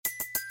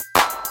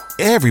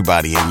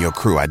Everybody in your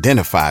crew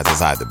identifies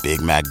as either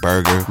Big Mac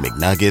Burger,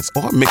 McNuggets,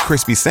 or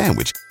McCrispy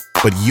Sandwich.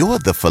 But you're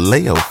the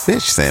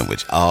Filet-O-Fish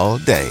Sandwich all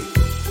day.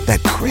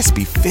 That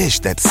crispy fish,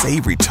 that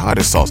savory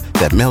tartar sauce,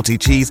 that melty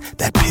cheese,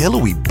 that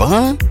pillowy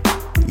bun.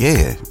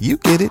 Yeah, you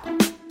get it.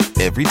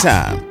 Every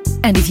time.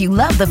 And if you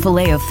love the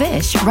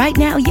Filet-O-Fish, right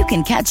now you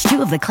can catch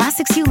 2 of the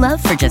classics you love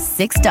for just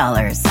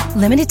 $6.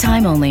 Limited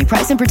time only.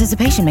 Price and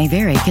participation may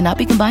vary. Cannot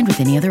be combined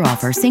with any other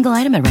offer. Single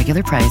item at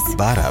regular price.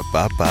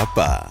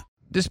 Ba-da-ba-ba-ba.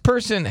 This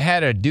person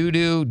had a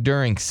doo-doo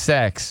during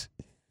sex.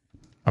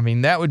 I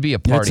mean, that would be a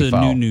party foul.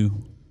 That's a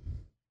noo-noo.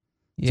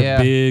 It's a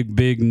big,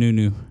 big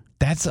noo-noo.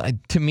 That's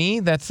to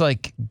me, that's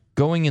like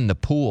going in the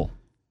pool.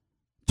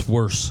 It's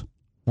worse.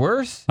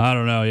 Worse? I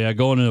don't know. Yeah,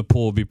 going in the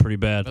pool would be pretty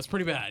bad. That's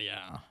pretty bad,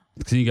 yeah.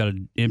 Because you got to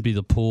empty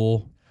the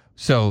pool.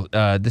 So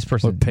this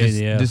person,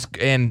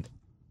 and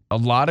a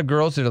lot of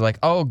girls that are like,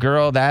 "Oh,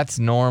 girl, that's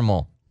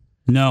normal."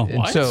 No. And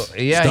what? So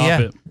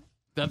Stop it.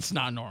 That's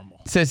not normal.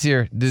 It says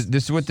here, this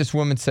is what this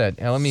woman said.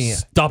 Now, let me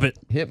Stop it.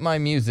 hit my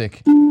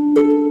music.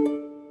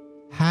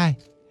 Hi.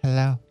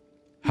 Hello.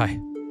 Hi.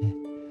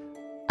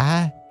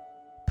 I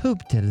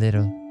pooped a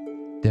little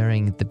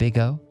during the Big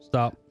O.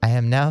 Stop. I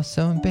am now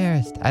so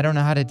embarrassed. I don't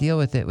know how to deal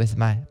with it with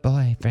my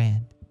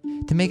boyfriend.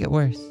 To make it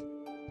worse,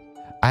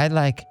 I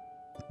like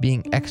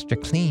being extra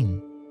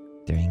clean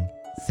during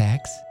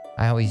sex.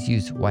 I always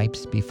use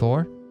wipes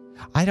before.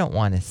 I don't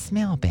want to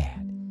smell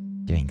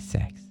bad during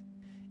sex.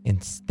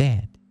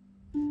 Instead,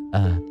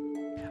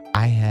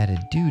 I had a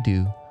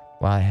doo-doo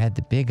while I had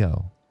the Big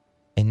O.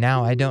 And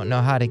now I don't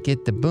know how to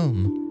get the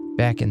boom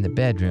back in the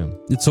bedroom.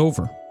 It's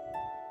over.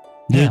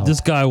 Help.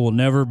 This guy will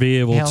never be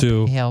able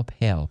to. Help.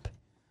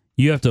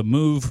 You have to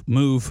move.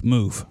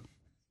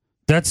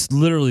 That's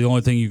literally the only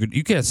thing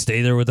you can't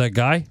stay there with that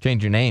guy.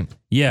 Change your name.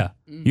 Yeah.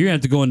 You're going to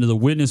have to go into the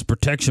witness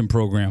protection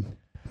program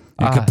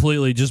and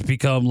completely just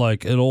become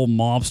like an old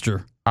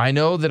mobster. I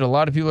know that a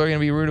lot of people are going to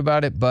be rude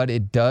about it, but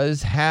it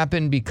does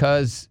happen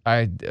because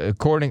a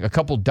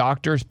couple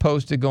doctors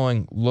posted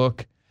going,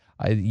 look,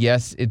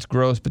 yes, it's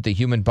gross, but the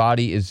human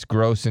body is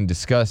gross and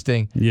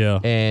disgusting.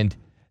 Yeah. And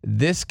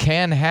this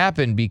can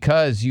happen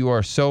because you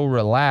are so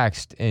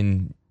relaxed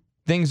and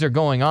things are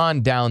going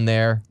on down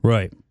there.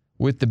 Right.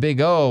 With the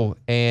Big O,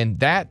 and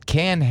that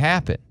can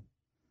happen.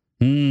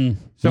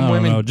 Some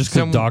women know. Just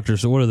because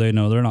doctors, so what do they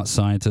know? They're not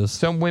scientists.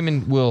 Some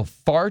women will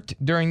fart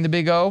during the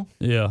Big O.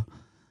 Yeah.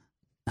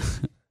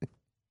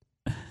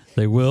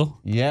 They will?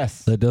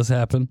 Yes. That does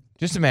happen.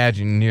 Just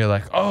imagine you're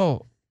like,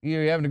 oh,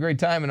 you're having a great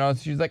time, and all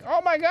she's like,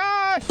 oh my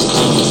gosh.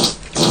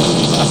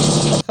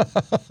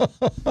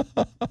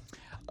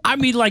 I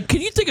mean, like,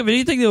 can you think of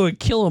anything that would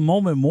kill a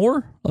moment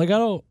more? Like, I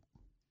don't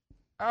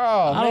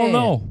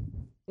know.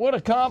 What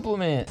a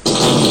compliment.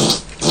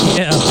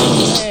 Yeah.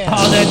 Man.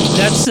 Oh,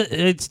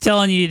 it's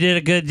telling you did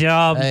a good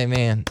job. Hey,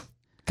 man.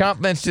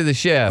 Compliments to the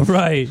chef.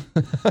 Right.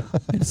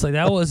 It's like,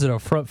 that wasn't a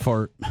front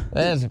fart.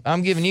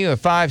 I'm giving you a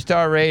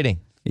 5-star rating.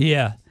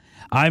 Yeah.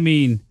 I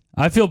mean,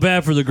 I feel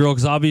bad for the girl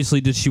because obviously,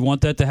 did she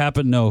want that to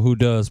happen? No, who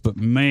does? But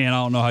man,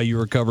 I don't know how you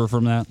recover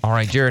from that. All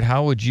right, Jared,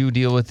 how would you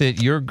deal with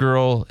it? Your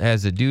girl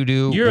has a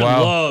doo-doo. You're in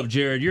love,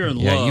 Jared. You're in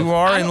love. Yeah, you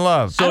are in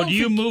love. So do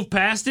you move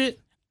past it?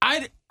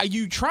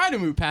 You try to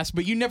move past it,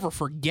 but you never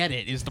forget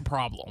it is the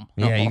problem.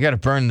 Yeah, you got to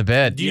burn the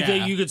bed. Do you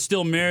think you could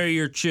still marry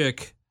your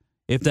chick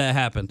if that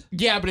happened?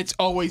 Yeah, but it's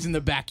always in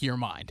the back of your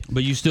mind.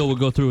 But you still would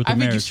go through with the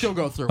marriage? I think you still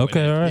go through with it.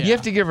 Okay, all right. Yeah. You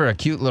have to give her a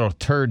cute little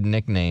turd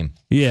nickname.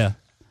 Yeah.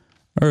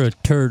 Or a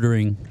turd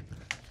ring.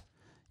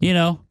 You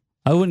know,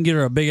 I wouldn't get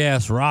her a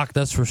big-ass rock,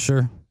 that's for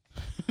sure.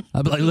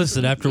 I'd be like,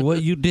 listen, after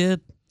what you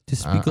did,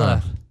 just be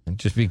glad.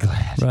 Just be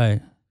glad.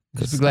 Right.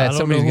 Just be glad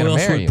somebody's going to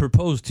marry you. Who else would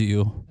propose to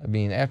you? I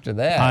mean, after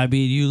that. I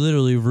mean, you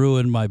literally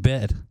ruined my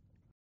bed.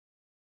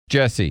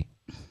 Jesse.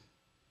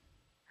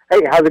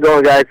 Hey, how's it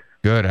going, guys?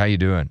 Good. How you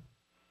doing?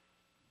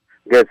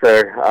 Good,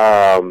 sir.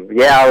 I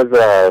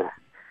was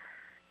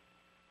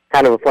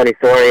kind of a funny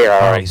story.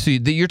 All right. So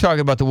you're talking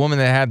about the woman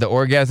that had the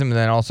orgasm and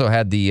then also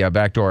had the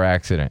backdoor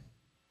accident.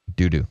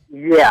 Doo-doo.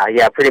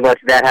 Yeah, pretty much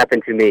that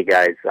happened to me,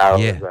 guys.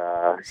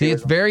 See,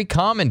 it's very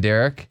common,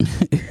 Derek.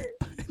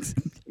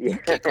 Yeah,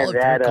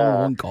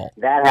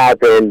 that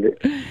happened.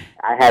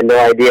 I had no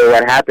idea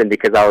what happened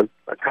because I was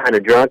kind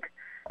of drunk,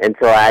 and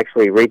so I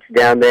actually reached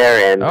down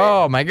there and...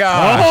 Oh, my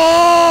God.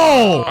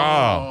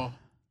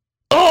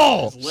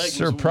 Oh!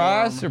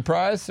 Surprise.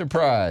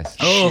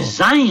 Oh.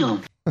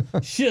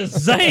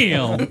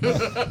 Shazam!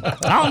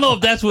 I don't know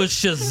if that's what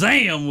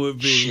Shazam would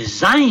be.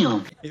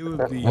 Shazam! It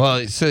would be.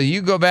 Well, so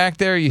you go back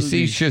there, you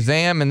see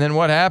Shazam, and then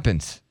what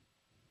happens?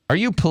 Are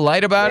you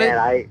polite about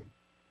it?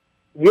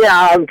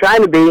 Yeah, I'm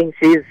trying to be.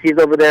 She's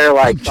over there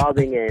like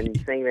sobbing and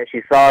saying that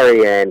she's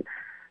sorry, and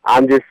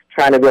I'm just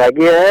trying to be like,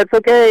 yeah, it's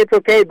okay.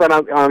 But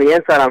on the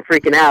inside, I'm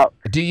freaking out.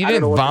 You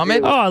didn't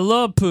vomit? Oh, I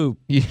love poop.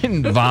 You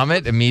didn't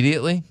vomit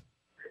immediately?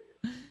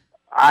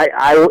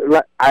 I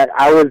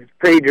was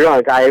pretty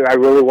drunk. I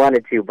really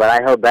wanted to, but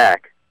I held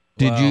back.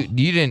 Did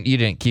you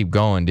didn't keep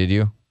going, did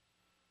you?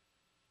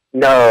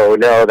 No,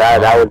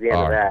 that was the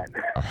end of that.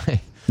 All right.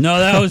 No,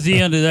 that was the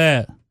end of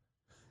that.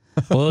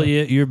 Well,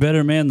 you're a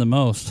better man than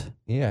most.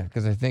 Yeah,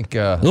 because I think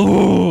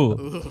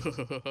Ooh.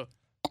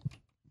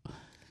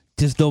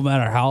 Just no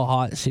matter how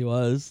hot she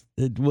was,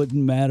 it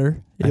wouldn't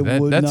matter.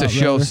 That's a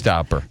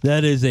showstopper.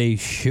 That is a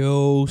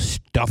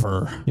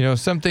showstopper. You know,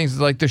 some things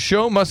like the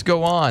show must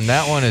go on.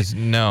 That one is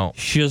no.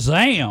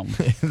 Shazam!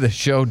 The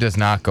show does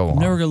not go on. I'm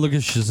never gonna look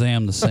at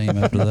Shazam the same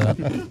after that.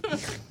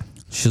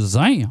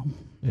 Shazam!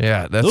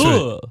 Yeah, that's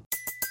what.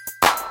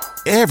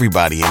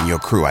 Everybody in your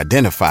crew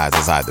identifies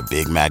as either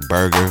Big Mac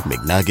Burger,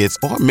 McNuggets,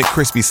 or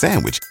McCrispy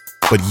Sandwich.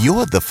 But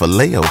you're the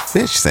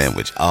Filet-O-Fish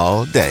Sandwich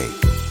all day.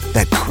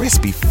 That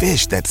crispy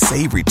fish, that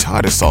savory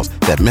tartar sauce,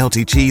 that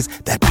melty cheese,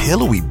 that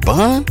pillowy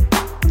bun.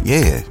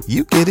 Yeah,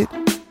 you get it.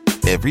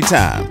 Every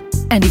time.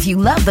 And if you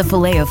love the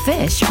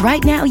Filet-O-Fish,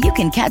 right now you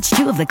can catch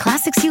 2 of the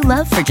classics you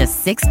love for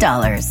just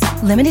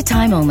 $6. Limited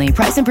time only.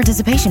 Price and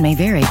participation may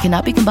vary.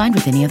 Cannot be combined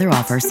with any other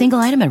offer. Single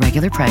item at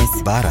regular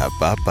price.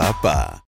 Ba-da-ba-ba-ba.